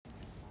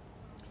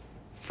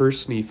1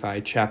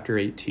 Nephi chapter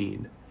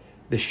 18.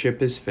 The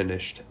ship is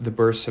finished. The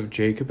births of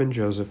Jacob and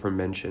Joseph are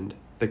mentioned.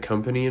 The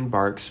company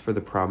embarks for the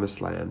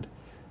promised land.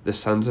 The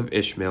sons of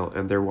Ishmael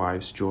and their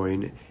wives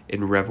join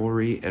in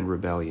revelry and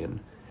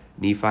rebellion.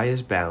 Nephi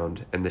is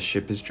bound, and the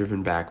ship is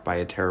driven back by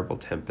a terrible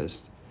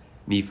tempest.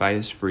 Nephi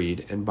is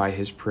freed, and by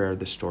his prayer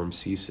the storm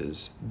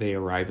ceases. They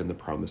arrive in the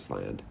promised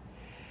land.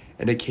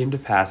 And it came to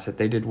pass that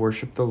they did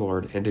worship the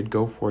Lord, and did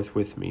go forth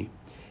with me.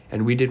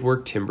 And we did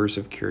work timbers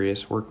of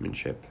curious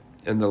workmanship.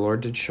 And the Lord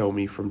did show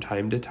me from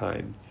time to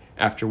time,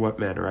 after what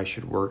manner I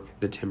should work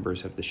the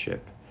timbers of the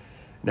ship.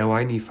 Now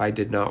I, Nephi,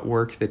 did not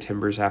work the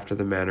timbers after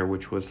the manner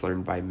which was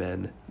learned by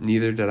men,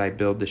 neither did I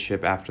build the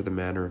ship after the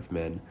manner of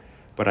men,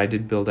 but I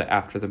did build it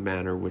after the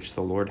manner which the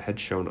Lord had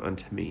shown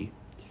unto me.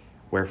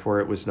 Wherefore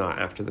it was not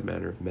after the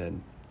manner of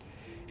men.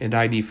 And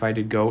I, Nephi,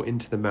 did go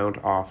into the mount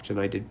oft, and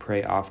I did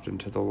pray often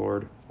to the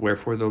Lord,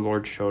 wherefore the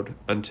Lord showed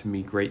unto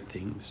me great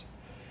things.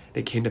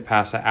 It came to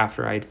pass that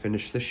after I had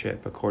finished the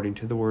ship, according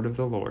to the word of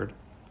the Lord,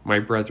 my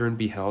brethren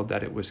beheld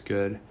that it was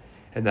good,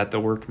 and that the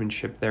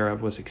workmanship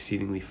thereof was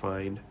exceedingly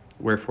fine.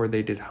 Wherefore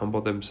they did humble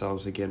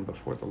themselves again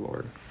before the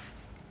Lord.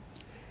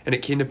 And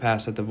it came to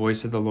pass that the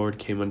voice of the Lord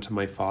came unto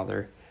my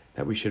father,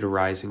 that we should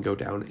arise and go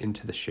down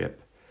into the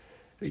ship.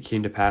 And it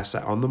came to pass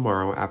that on the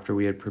morrow, after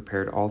we had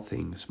prepared all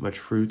things, much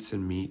fruits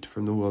and meat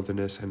from the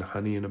wilderness, and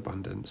honey in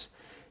abundance,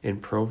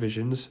 and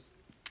provisions,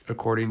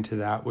 according to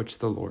that which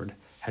the Lord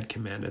had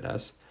commanded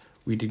us,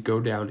 we did go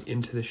down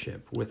into the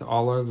ship with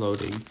all our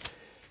loading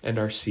and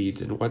our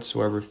seeds and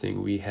whatsoever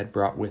thing we had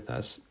brought with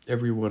us,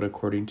 every one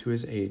according to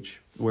his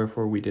age.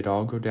 Wherefore we did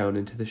all go down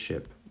into the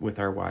ship with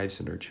our wives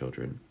and our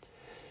children.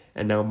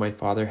 And now my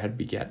father had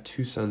begat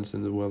 2 sons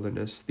in the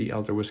wilderness. The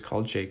elder was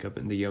called Jacob,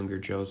 and the younger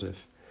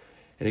Joseph.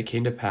 And it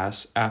came to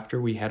pass,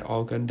 after we had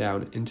all gone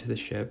down into the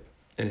ship,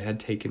 and had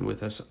taken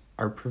with us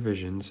our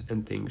provisions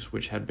and things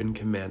which had been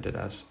commanded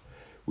us,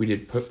 we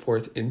did put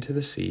forth into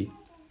the sea,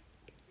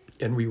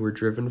 and we were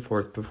driven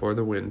forth before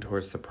the wind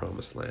towards the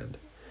promised land.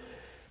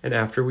 And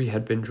after we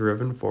had been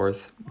driven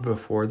forth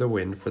before the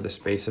wind for the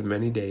space of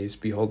many days,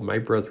 behold, my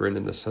brethren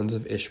and the sons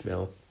of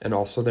Ishmael, and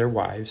also their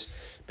wives,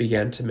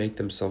 began to make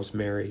themselves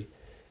merry,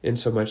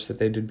 insomuch that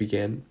they did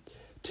begin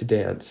to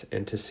dance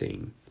and to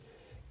sing,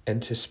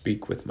 and to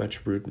speak with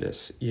much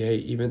rudeness. Yea,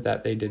 even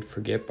that they did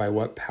forget by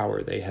what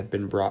power they had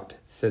been brought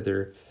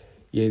thither.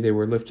 Yea, they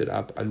were lifted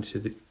up unto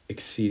the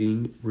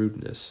exceeding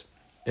rudeness.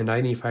 And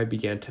I, Nephi,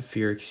 began to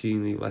fear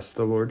exceedingly, lest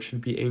the Lord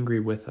should be angry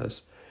with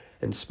us,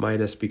 and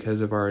smite us because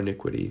of our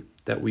iniquity,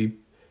 that we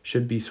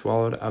should be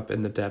swallowed up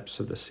in the depths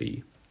of the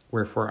sea.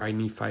 Wherefore I,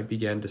 Nephi,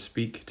 began to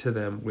speak to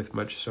them with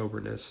much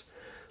soberness.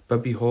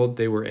 But behold,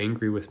 they were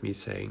angry with me,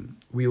 saying,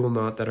 We will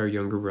not that our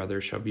younger brother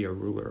shall be a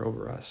ruler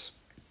over us.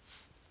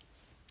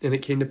 And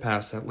it came to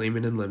pass that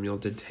Laman and Lemuel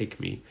did take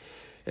me,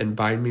 and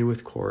bind me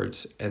with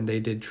cords, and they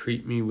did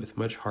treat me with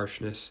much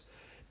harshness.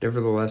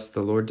 Nevertheless,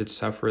 the Lord did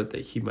suffer it,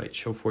 that he might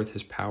show forth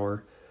his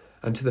power,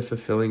 unto the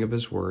fulfilling of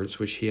his words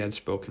which he had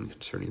spoken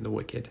concerning the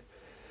wicked.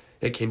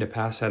 It came to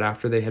pass that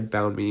after they had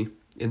bound me,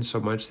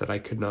 insomuch that I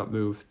could not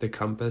move, the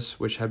compass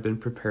which had been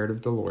prepared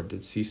of the Lord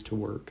did cease to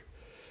work.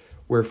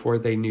 Wherefore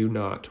they knew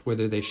not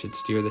whither they should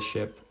steer the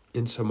ship,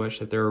 insomuch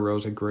that there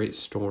arose a great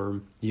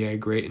storm, yea, a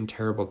great and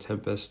terrible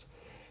tempest,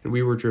 and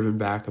we were driven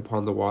back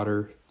upon the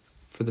water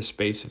for the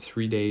space of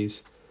 3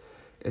 days.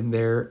 And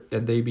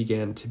they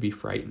began to be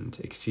frightened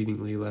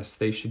exceedingly, lest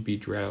they should be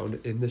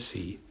drowned in the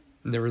sea.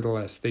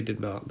 Nevertheless, they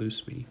did not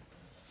loose me.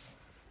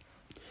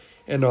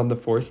 And on the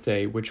 4th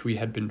day, which we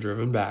had been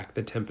driven back,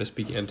 the tempest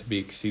began to be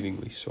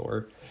exceedingly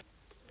sore.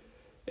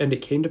 And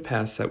it came to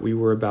pass that we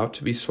were about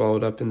to be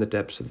swallowed up in the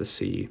depths of the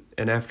sea.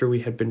 And after we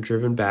had been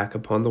driven back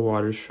upon the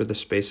waters for the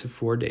space of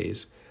 4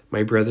 days,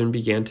 my brethren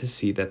began to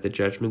see that the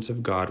judgments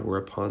of God were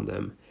upon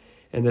them,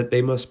 and that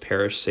they must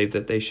perish, save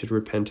that they should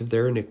repent of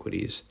their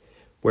iniquities.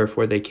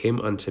 Wherefore they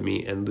came unto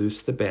me, and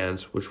loosed the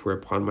bands which were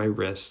upon my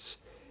wrists,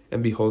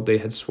 and behold, they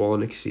had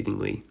swollen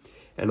exceedingly,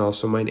 and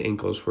also mine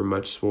ankles were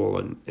much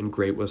swollen, and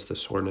great was the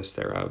soreness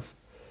thereof.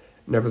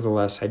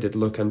 Nevertheless I did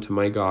look unto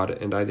my God,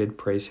 and I did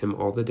praise him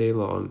all the day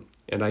long,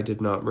 and I did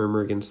not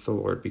murmur against the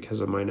Lord because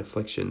of mine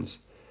afflictions.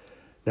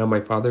 Now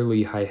my father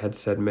Lehi had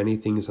said many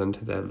things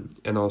unto them,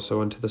 and also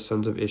unto the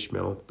sons of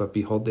Ishmael, but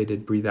behold, they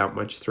did breathe out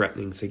much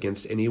threatenings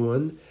against any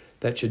one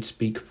that should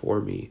speak for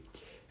me.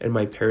 And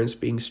my parents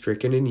being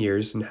stricken in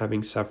years, and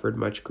having suffered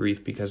much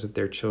grief because of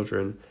their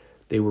children,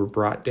 they were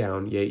brought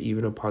down, yea,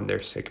 even upon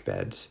their sick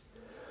beds.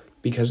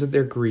 Because of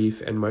their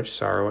grief and much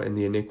sorrow and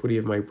the iniquity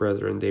of my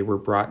brethren, they were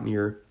brought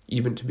near,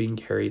 even to being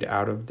carried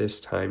out of this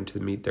time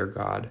to meet their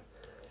God.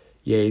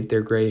 Yea,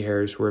 their gray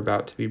hairs were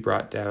about to be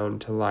brought down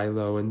to lie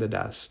low in the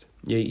dust.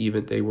 Yea,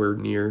 even they were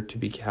near to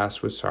be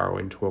cast with sorrow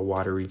into a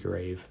watery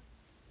grave.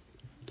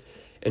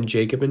 And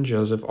Jacob and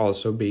Joseph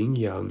also, being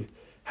young,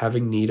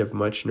 having need of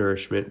much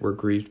nourishment, were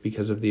grieved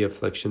because of the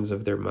afflictions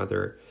of their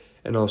mother,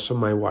 and also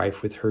my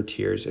wife with her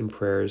tears and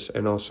prayers,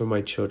 and also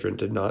my children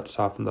did not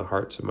soften the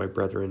hearts of my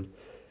brethren,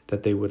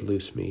 that they would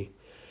loose me.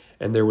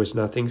 And there was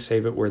nothing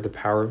save it were the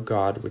power of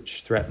God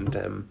which threatened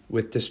them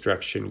with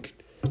destruction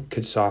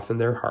could soften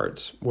their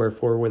hearts.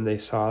 Wherefore, when they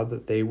saw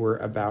that they were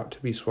about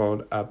to be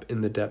swallowed up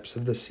in the depths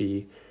of the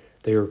sea,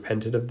 they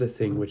repented of the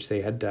thing which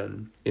they had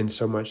done,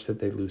 insomuch that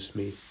they loosed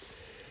me.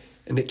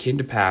 And it came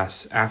to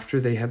pass, after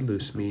they had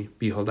loosed me,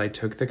 behold, I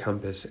took the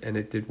compass, and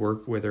it did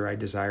work whither I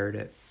desired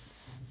it.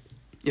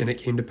 And it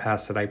came to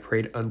pass that I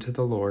prayed unto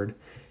the Lord,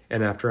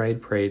 and after I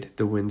had prayed,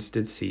 the winds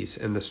did cease,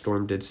 and the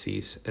storm did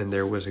cease, and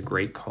there was a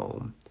great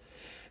calm.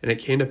 And it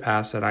came to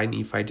pass that I,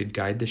 Nephi, did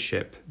guide the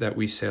ship, that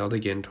we sailed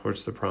again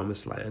towards the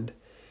promised land.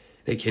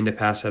 And it came to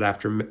pass that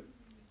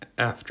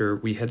after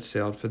we had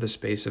sailed for the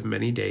space of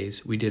many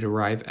days, we did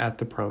arrive at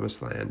the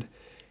promised land.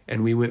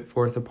 And we went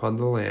forth upon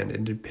the land,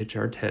 and did pitch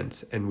our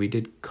tents, and we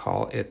did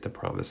call it the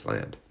promised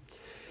land.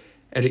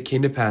 And it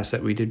came to pass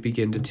that we did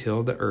begin to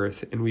till the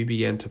earth, and we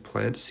began to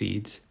plant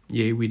seeds.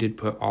 Yea, we did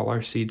put all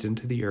our seeds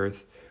into the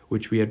earth,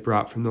 which we had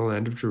brought from the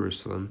land of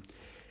Jerusalem.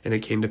 And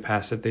it came to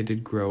pass that they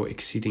did grow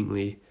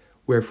exceedingly,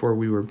 wherefore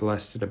we were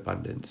blessed in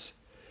abundance.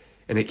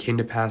 And it came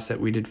to pass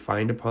that we did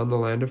find upon the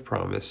land of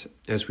promise,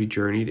 as we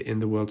journeyed in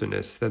the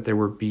wilderness, that there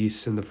were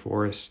beasts in the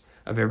forest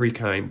of every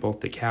kind,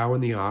 both the cow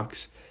and the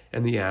ox,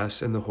 and the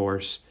ass and the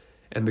horse,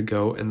 and the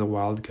goat and the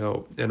wild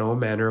goat, and all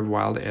manner of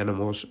wild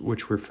animals,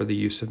 which were for the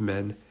use of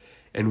men.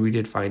 And we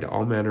did find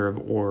all manner of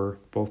ore,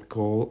 both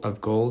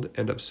gold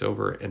and of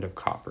silver and of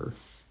copper.